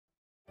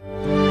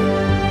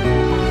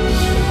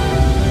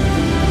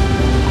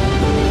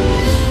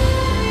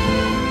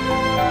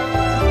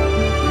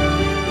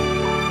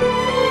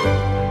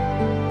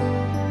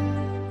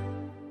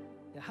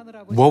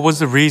What was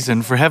the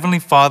reason for Heavenly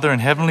Father and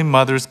Heavenly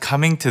Mother's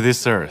coming to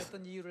this earth?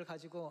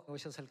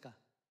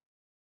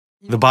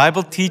 The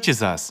Bible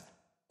teaches us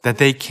that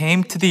they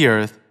came to the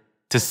earth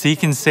to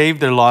seek and save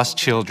their lost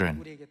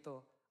children.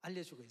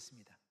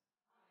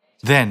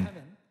 Then,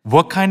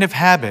 what kind of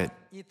habit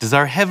does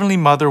our Heavenly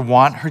Mother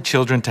want her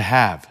children to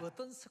have?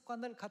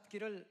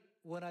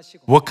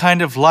 What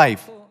kind of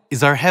life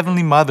is our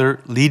Heavenly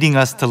Mother leading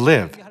us to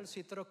live?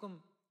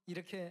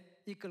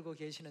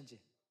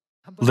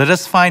 Let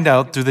us find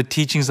out through the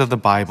teachings of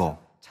the Bible.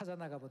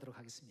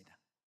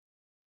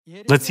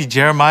 Let's see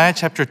Jeremiah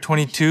chapter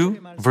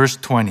 22, verse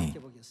 20.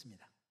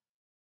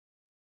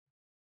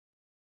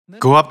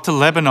 Go up to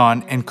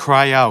Lebanon and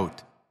cry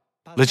out.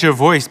 Let your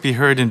voice be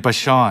heard in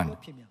Bashan.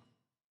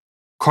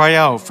 Cry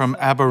out from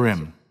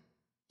Abarim,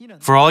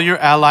 for all your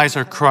allies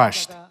are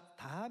crushed.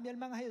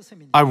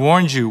 I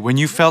warned you when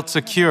you felt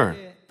secure,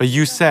 but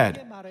you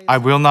said, I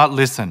will not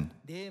listen.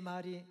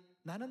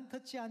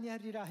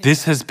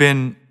 This has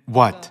been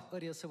what?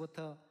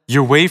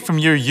 Your way from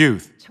your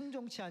youth.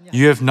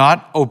 You have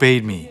not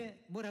obeyed me.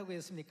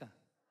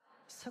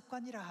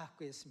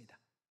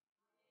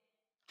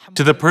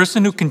 To the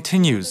person who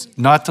continues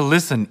not to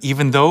listen,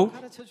 even though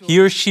he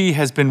or she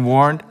has been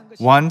warned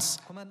once,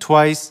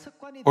 twice,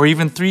 or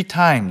even 3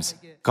 times,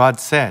 God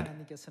said,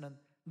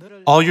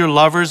 all your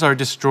lovers are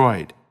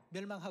destroyed.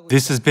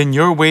 This has been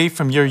your way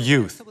from your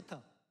youth.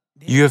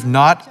 You have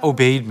not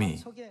obeyed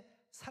me.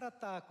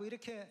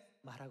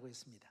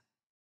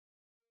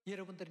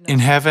 In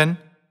heaven,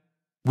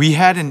 we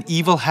had an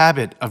evil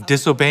habit of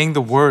disobeying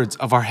the words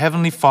of our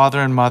Heavenly Father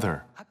and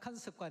Mother.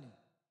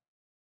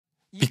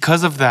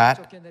 Because of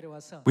that,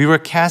 we were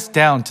cast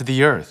down to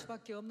the earth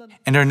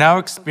and are now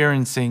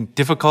experiencing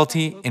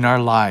difficulty in our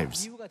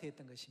lives.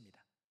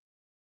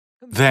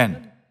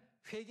 Then,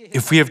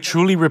 if we have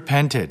truly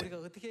repented,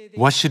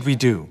 what should we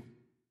do?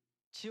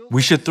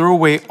 We should throw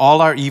away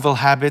all our evil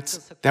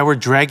habits that were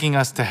dragging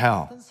us to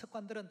hell.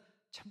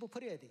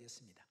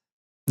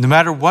 No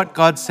matter what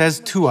God says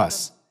to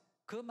us,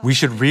 we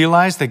should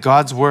realize that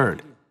God's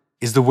Word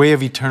is the way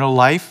of eternal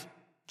life,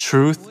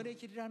 truth,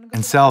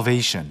 and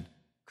salvation,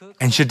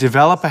 and should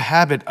develop a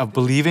habit of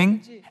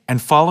believing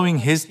and following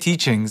His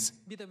teachings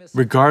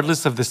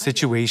regardless of the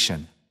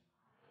situation.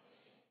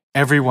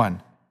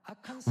 Everyone,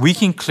 we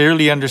can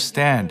clearly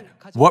understand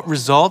what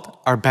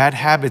result our bad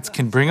habits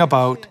can bring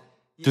about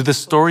through the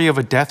story of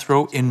a death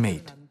row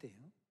inmate.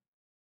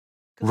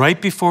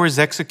 Right before his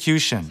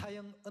execution,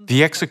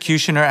 the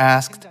executioner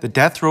asked the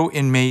death row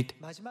inmate,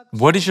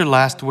 "What is your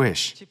last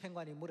wish?"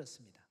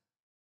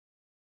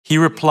 He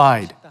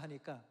replied,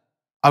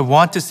 "I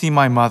want to see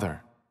my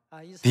mother."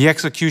 The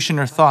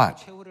executioner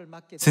thought,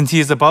 since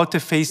he is about to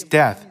face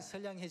death,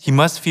 he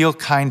must feel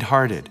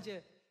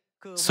kind-hearted.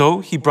 So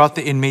he brought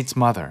the inmate's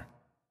mother.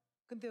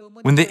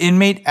 When the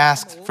inmate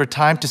asked for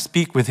time to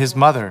speak with his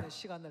mother,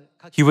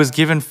 he was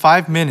given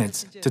 5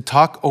 minutes to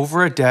talk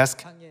over a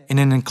desk in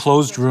an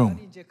enclosed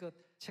room.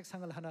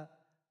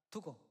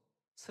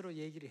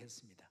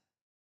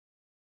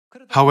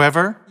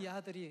 However,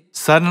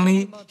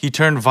 suddenly he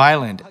turned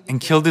violent and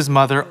killed his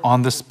mother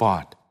on the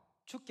spot.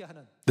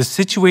 The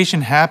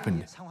situation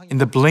happened in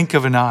the blink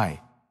of an eye.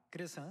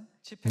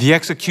 The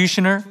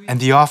executioner and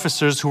the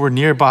officers who were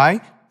nearby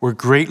were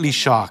greatly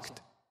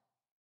shocked.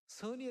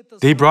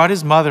 They brought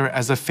his mother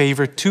as a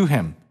favor to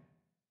him,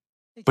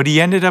 but he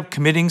ended up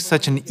committing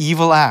such an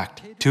evil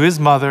act to his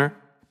mother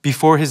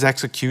before his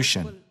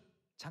execution.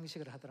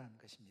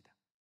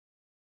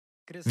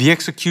 The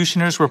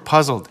executioners were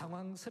puzzled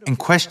and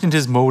questioned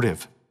his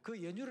motive.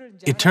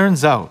 It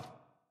turns out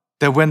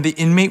that when the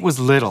inmate was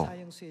little,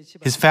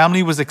 his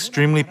family was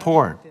extremely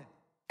poor,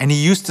 and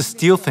he used to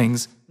steal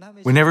things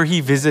whenever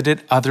he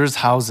visited others'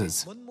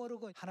 houses.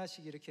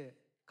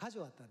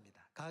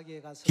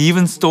 He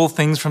even stole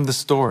things from the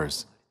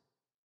stores.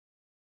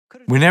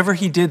 Whenever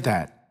he did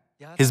that,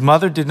 his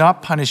mother did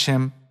not punish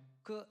him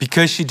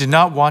because she did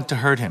not want to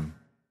hurt him.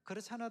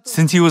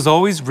 Since he was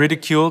always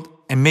ridiculed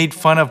and made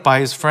fun of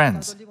by his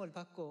friends,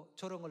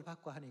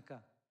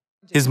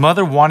 his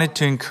mother wanted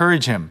to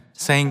encourage him,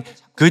 saying,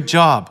 "Good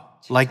job,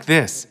 like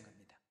this."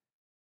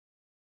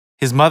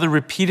 His mother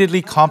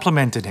repeatedly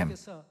complimented him.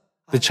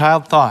 The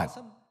child thought,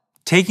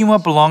 taking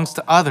what belongs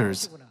to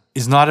others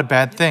is not a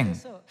bad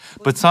thing,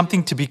 but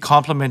something to be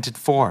complimented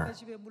for.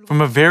 From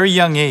a very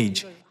young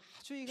age,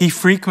 he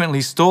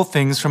frequently stole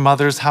things from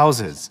others'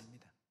 houses.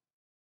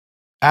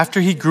 After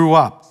he grew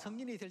up,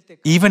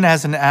 even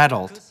as an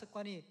adult,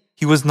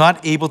 he was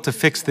not able to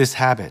fix this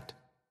habit.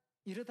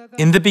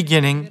 In the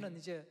beginning,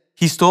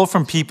 he stole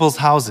from people's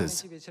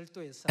houses,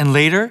 and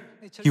later,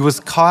 he was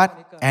caught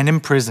and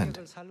imprisoned.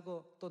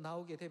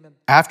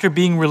 After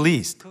being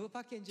released,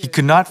 he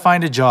could not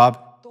find a job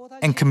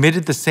and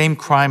committed the same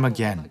crime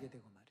again.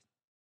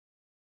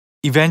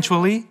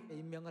 Eventually,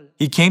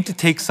 he came to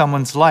take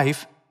someone's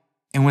life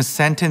and was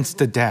sentenced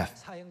to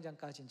death.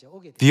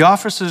 The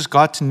officers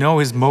got to know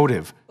his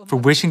motive for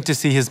wishing to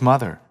see his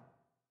mother.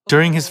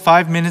 During his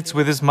 5 minutes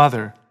with his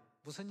mother,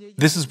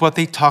 This is what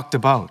they talked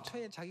about.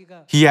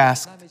 He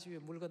asked,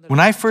 "When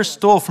I first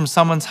stole from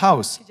someone's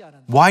house,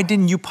 why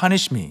didn't you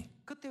punish me?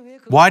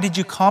 Why did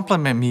you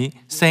compliment me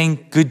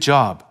saying, 'Good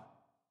job'?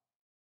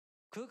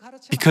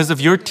 Because of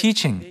your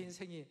teaching,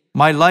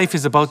 my life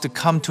is about to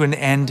come to an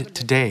end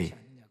today."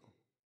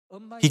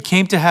 He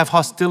came to have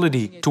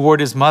hostility toward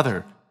his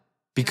mother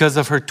because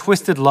of her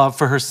twisted love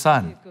for her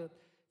son.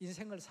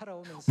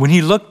 When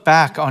he looked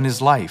back on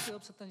his life,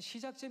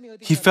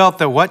 he felt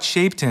that what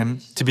shaped him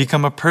to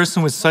become a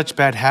person with such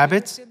bad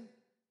habits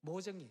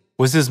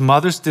was his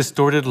mother's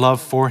distorted love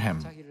for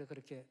him.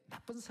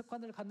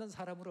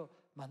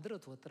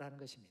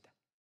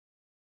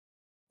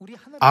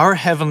 Our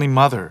Heavenly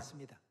Mother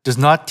does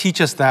not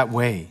teach us that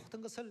way.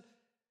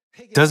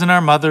 Doesn't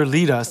our mother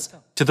lead us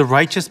to the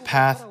righteous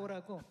path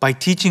by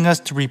teaching us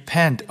to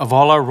repent of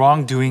all our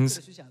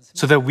wrongdoings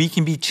so that we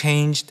can be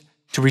changed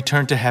to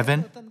return to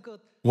heaven?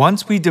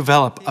 Once we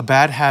develop a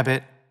bad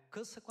habit,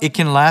 it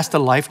can last a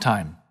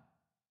lifetime.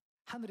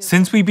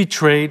 Since we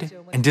betrayed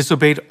and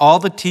disobeyed all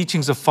the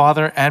teachings of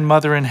Father and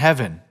Mother in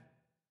heaven,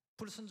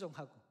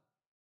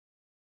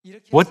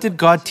 what did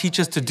God teach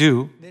us to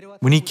do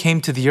when He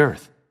came to the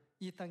earth?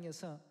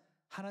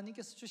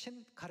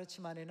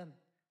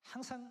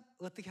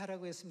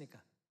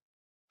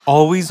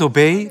 Always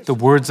obey the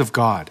words of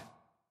God.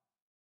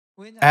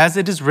 As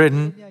it is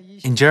written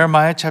in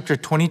Jeremiah chapter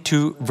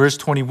 22, verse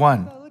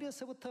 21,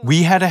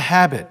 we had a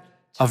habit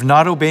of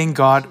not obeying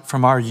God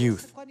from our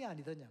youth.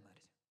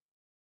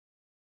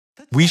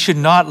 We should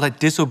not let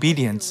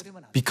disobedience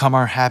become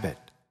our habit.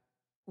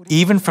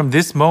 Even from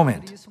this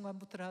moment,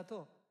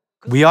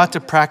 we ought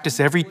to practice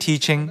every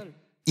teaching,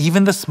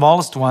 even the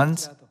smallest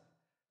ones,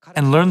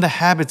 and learn the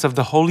habits of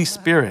the Holy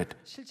Spirit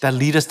that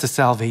lead us to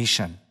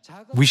salvation.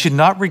 We should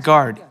not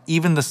regard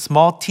even the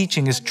small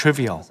teaching as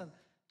trivial.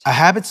 A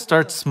habit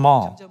starts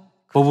small,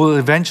 but will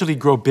eventually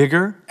grow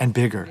bigger and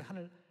bigger.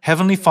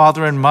 Heavenly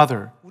Father and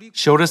Mother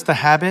showed us the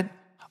habit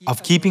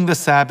of keeping the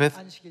Sabbath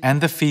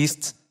and the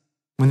feasts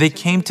when they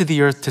came to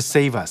the earth to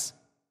save us.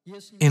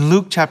 In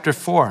Luke chapter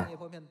 4,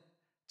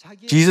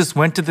 Jesus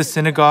went to the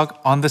synagogue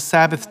on the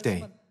Sabbath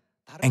day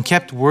and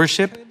kept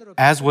worship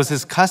as was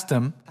His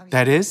custom,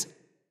 that is,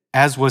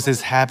 as was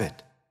His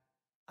habit.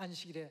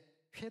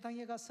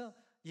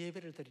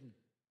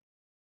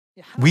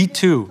 We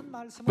too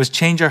must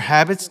change our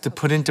habits to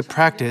put into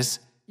practice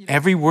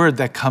every word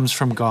that comes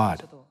from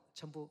God.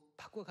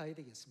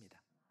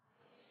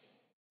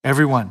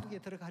 Everyone,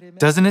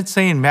 doesn't it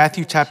say in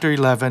Matthew chapter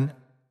 11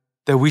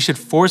 that we should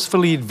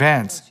forcefully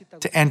advance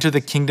to enter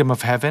the kingdom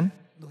of heaven?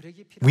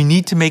 We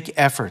need to make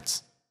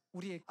efforts.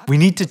 We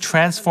need to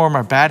transform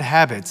our bad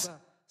habits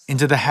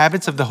into the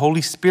habits of the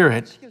Holy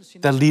Spirit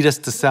that lead us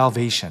to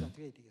salvation.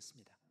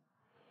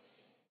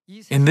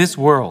 In this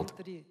world,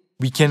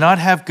 we cannot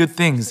have good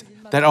things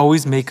that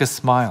always make us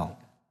smile.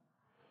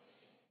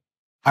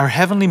 Our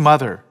Heavenly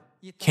Mother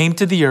came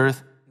to the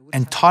earth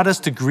and taught us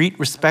to greet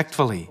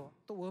respectfully,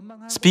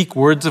 speak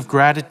words of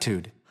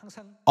gratitude,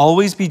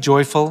 always be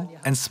joyful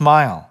and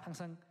smile,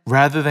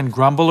 rather than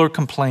grumble or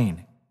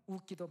complain.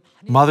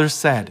 Mother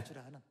said,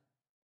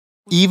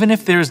 "Even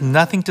if there is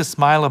nothing to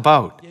smile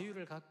about,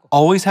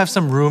 always have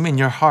some room in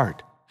your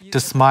heart to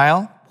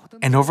smile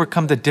and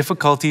overcome the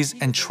difficulties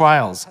and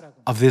trials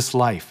of this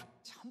life."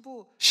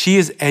 She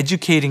is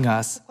educating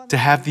us to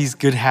have these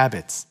good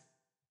habits.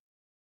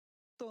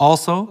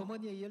 Also,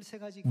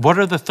 what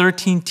are the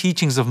 13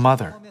 teachings of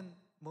Mother?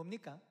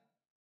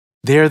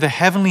 They are the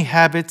heavenly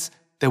habits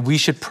that we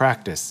should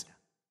practice.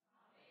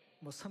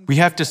 We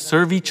have to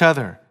serve each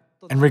other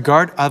and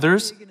regard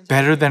others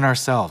better than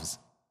ourselves.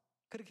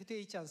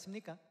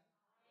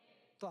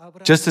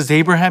 Just as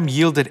Abraham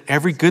yielded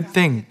every good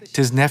thing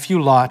to his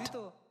nephew Lot,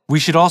 we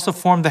should also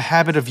form the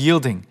habit of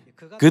yielding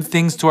good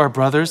things to our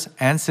brothers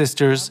and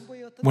sisters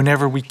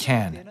whenever we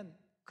can.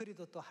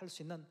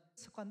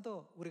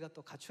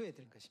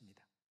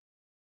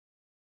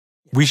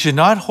 We should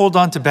not hold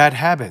on to bad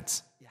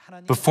habits,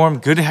 but form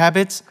good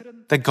habits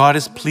that God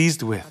is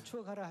pleased with.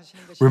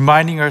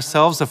 Reminding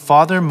ourselves of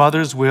Father and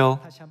Mother's will,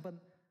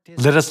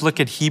 let us look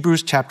at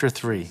Hebrews chapter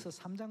 3.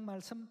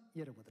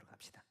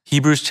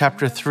 Hebrews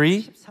chapter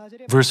 3,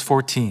 verse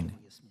 14.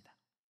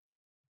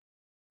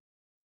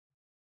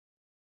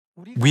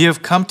 We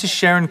have come to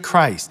share in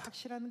Christ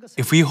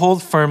if we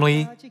hold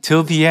firmly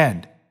till the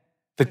end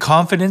the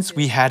confidence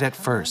we had at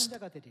first.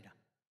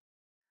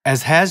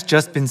 As has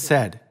just been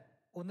said,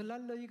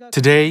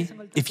 today,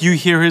 if you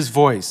hear His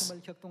voice,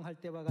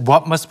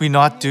 what must we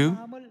not do?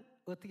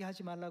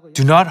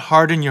 Do not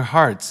harden your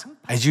hearts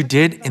as you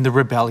did in the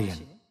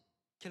rebellion.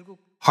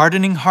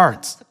 Hardening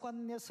hearts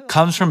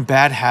comes from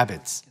bad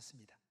habits.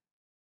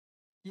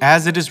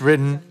 As it is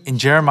written in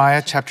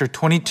Jeremiah chapter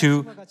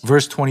 22,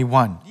 verse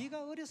 21,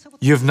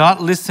 "You have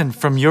not listened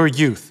from your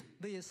youth.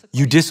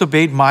 You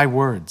disobeyed my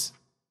words."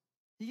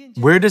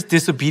 Where does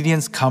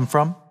disobedience come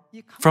from?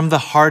 From the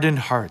hardened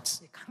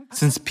hearts.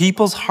 Since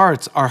people's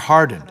hearts are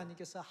hardened,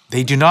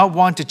 they do not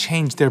want to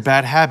change their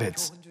bad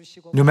habits,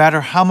 no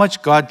matter how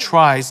much God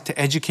tries to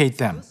educate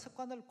them,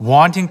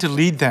 wanting to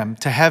lead them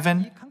to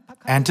heaven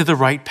and to the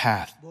right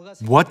path.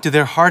 What do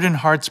their hardened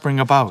hearts bring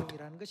about?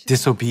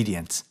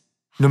 Disobedience.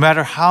 No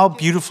matter how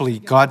beautifully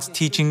God's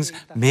teachings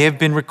may have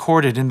been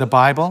recorded in the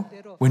Bible,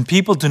 when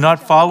people do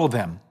not follow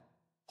them,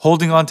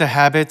 holding on to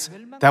habits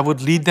that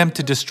would lead them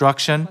to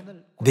destruction,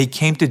 they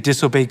came to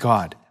disobey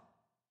God.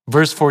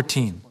 Verse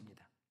 14.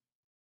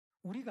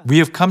 We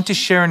have come to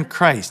share in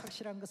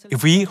Christ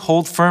if we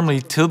hold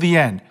firmly till the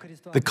end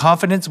the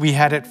confidence we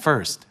had at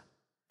first.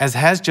 As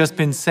has just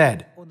been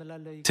said,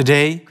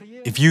 today,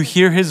 if you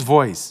hear His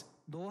voice,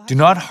 do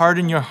not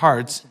harden your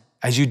hearts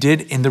as you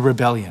did in the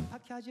rebellion.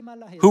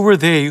 Who were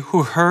they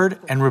who heard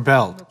and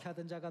rebelled?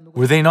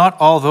 Were they not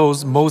all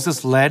those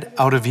Moses led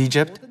out of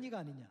Egypt?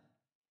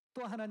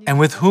 And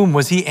with whom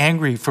was He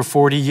angry for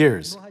 40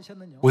 years?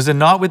 Was it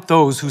not with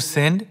those who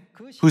sinned,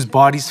 whose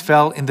bodies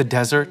fell in the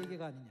desert?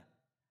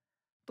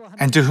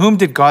 And to whom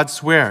did God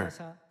swear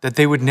that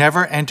they would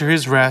never enter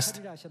His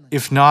rest,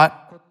 if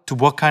not to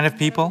what kind of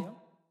people?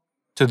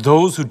 To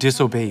those who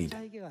disobeyed.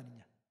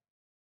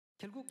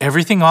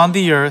 Everything on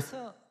the earth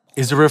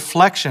is a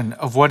reflection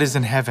of what is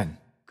in heaven.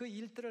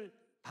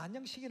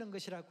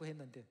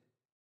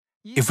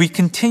 If we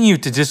continue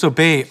to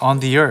disobey on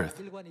the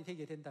earth,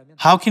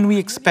 how can we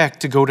expect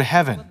to go to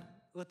heaven?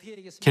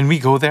 Can we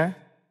go there?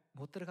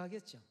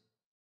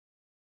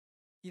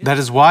 That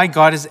is why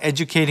God is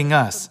educating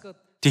us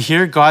to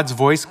hear God's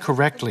voice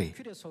correctly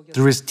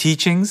through His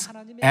teachings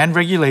and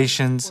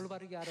regulations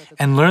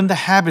and learn the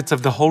habits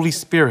of the Holy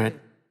Spirit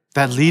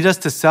that lead us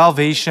to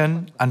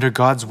salvation under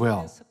God's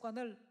will.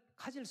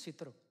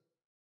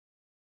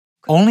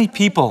 Only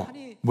people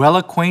well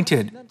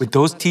acquainted with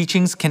those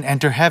teachings can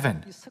enter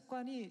heaven,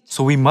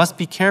 so we must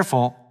be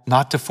careful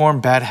not to form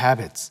bad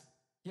habits.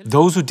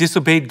 Those who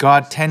disobeyed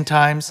God 10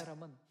 times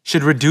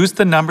should reduce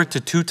the number to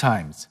 2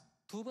 times,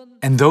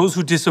 and those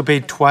who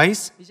disobeyed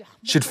twice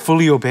should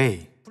fully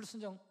obey.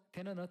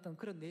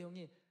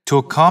 To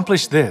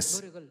accomplish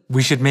this,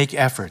 we should make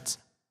efforts.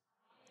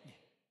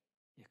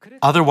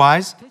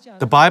 Otherwise,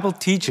 the Bible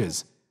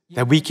teaches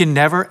that we can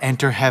never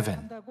enter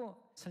heaven.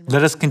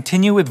 Let us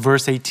continue with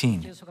verse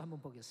 18.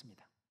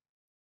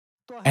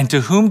 And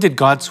to whom did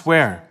God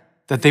swear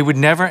that they would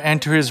never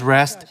enter His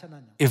rest,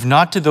 if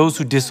not to those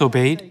who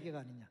disobeyed?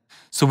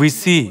 So we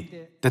see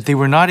that they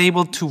were not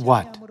able to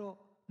what?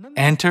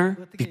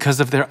 Enter because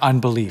of their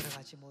unbelief.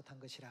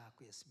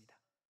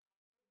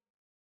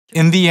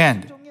 In the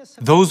end,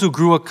 those who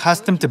grew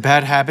accustomed to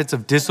bad habits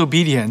of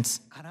disobedience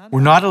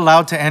were not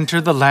allowed to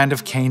enter the land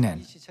of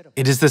Canaan.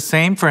 It is the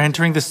same for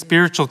entering the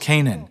spiritual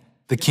Canaan,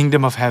 the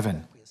kingdom of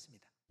heaven.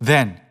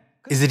 Then,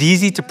 is it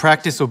easy to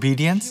practice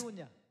obedience?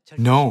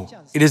 No,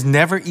 it is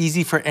never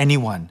easy for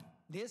anyone.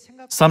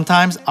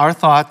 Sometimes our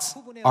thoughts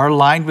are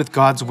aligned with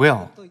God's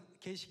will.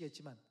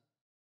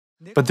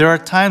 But there are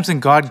times when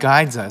God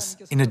guides us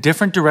in a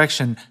different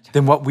direction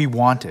than what we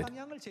wanted.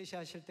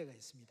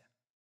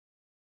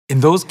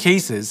 In those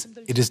cases,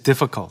 it is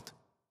difficult.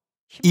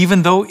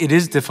 Even though it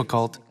is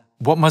difficult,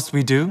 what must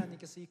we do?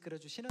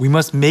 We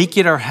must make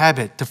it our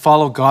habit to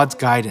follow God's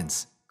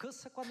guidance.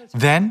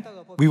 Then,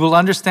 we will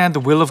understand the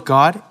will of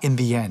God in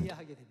the end.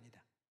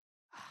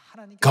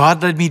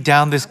 God led me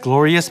down this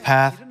glorious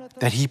path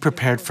that He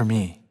prepared for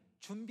me.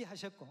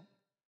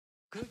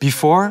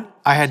 Before,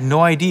 I had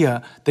no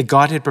idea that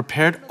God had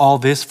prepared all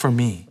this for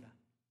me.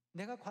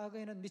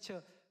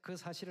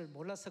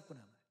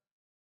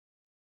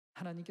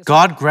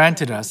 God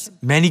granted us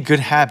many good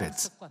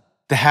habits.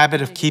 The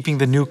habit of keeping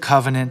the new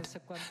covenant,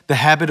 the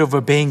habit of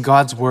obeying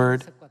God's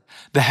word,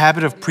 the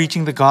habit of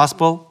preaching the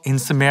gospel in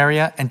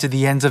Samaria and to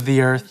the ends of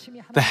the earth,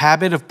 the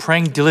habit of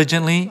praying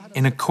diligently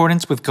in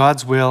accordance with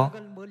God's will,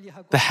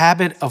 the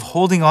habit of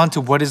holding on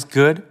to what is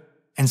good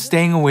and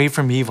staying away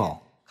from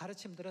evil.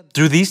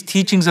 Through these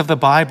teachings of the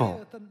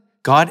Bible,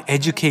 God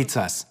educates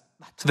us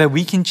so that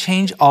we can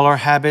change all our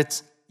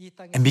habits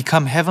and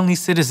become heavenly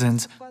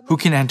citizens who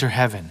can enter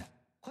heaven.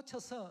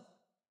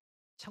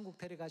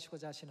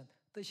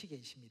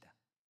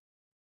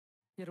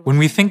 When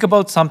we think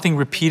about something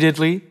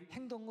repeatedly,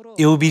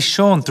 it will be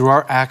shown through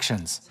our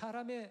actions.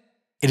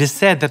 It is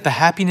said that the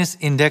happiness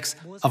index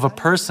of a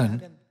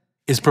person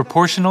is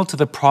proportional to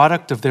the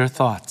product of their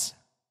thoughts.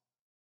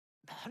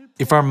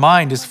 If our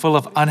mind is full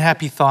of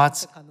unhappy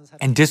thoughts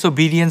and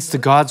disobedience to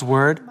God's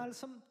word,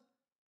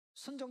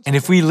 and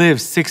if we live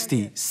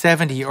 60,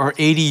 70, or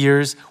 80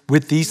 years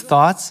with these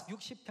thoughts,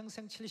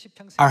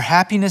 our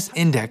happiness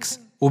index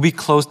will be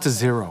close to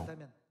 0.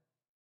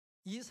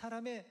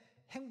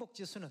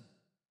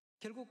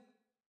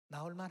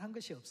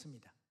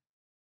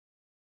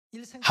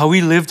 How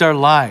we lived our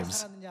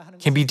lives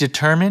can be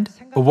determined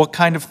by what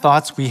kind of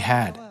thoughts we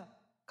had.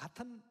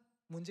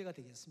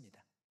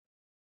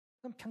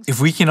 If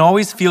we can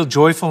always feel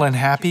joyful and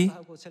happy,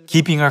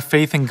 keeping our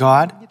faith in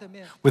God,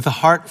 with a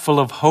heart full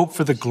of hope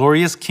for the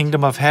glorious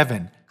kingdom of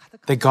heaven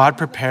that God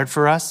prepared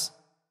for us,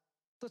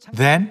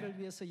 then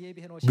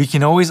we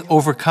can always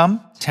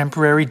overcome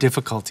temporary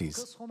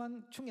difficulties.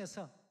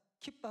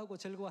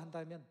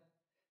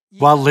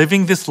 While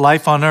living this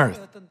life on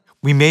earth,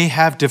 we may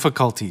have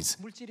difficulties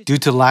due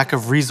to lack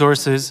of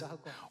resources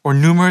or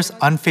numerous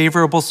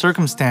unfavorable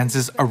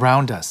circumstances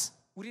around us.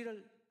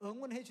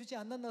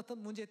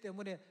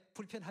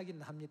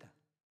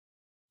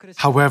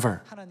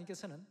 However,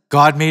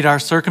 God made our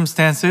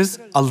circumstances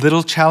a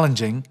little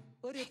challenging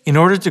in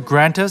order to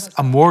grant us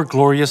a more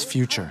glorious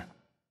future.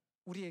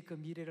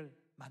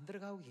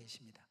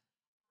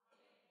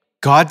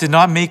 God did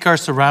not make our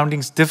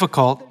surroundings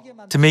difficult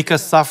to make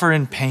us suffer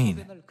in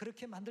pain.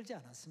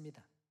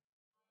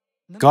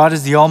 God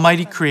is the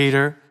Almighty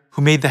Creator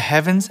who made the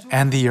heavens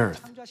and the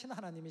earth.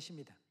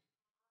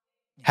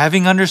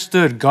 Having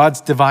understood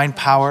God's divine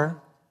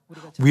power,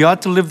 we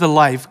ought to live the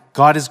life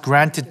God has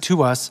granted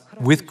to us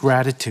with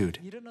gratitude.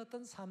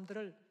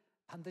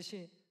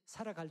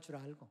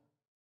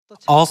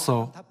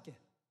 Also,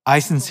 I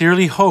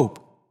sincerely hope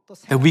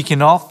that we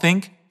can all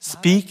think,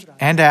 speak,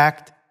 and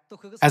act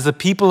as a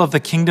people of the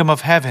kingdom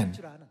of heaven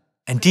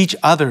and teach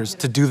others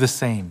to do the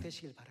same.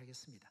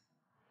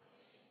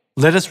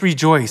 Let us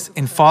rejoice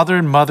in Father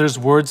and Mother's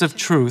words of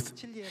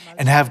truth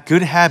and have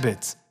good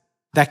habits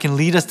that can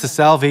lead us to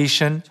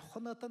salvation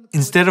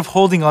instead of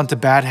holding on to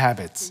bad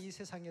habits.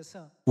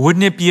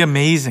 Wouldn't it be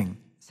amazing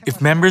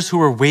if members who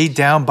were weighed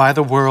down by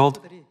the world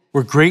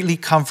were greatly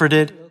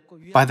comforted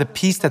by the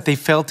peace that they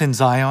felt in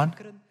Zion?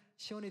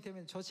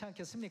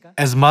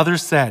 As Mother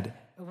said,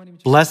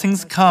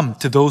 blessings come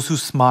to those who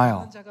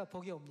smile.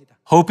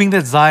 Hoping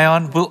that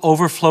Zion will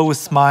overflow with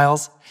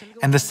smiles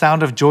and the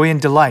sound of joy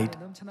and delight,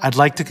 I'd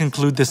like to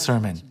conclude this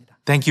sermon.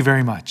 Thank you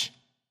very much.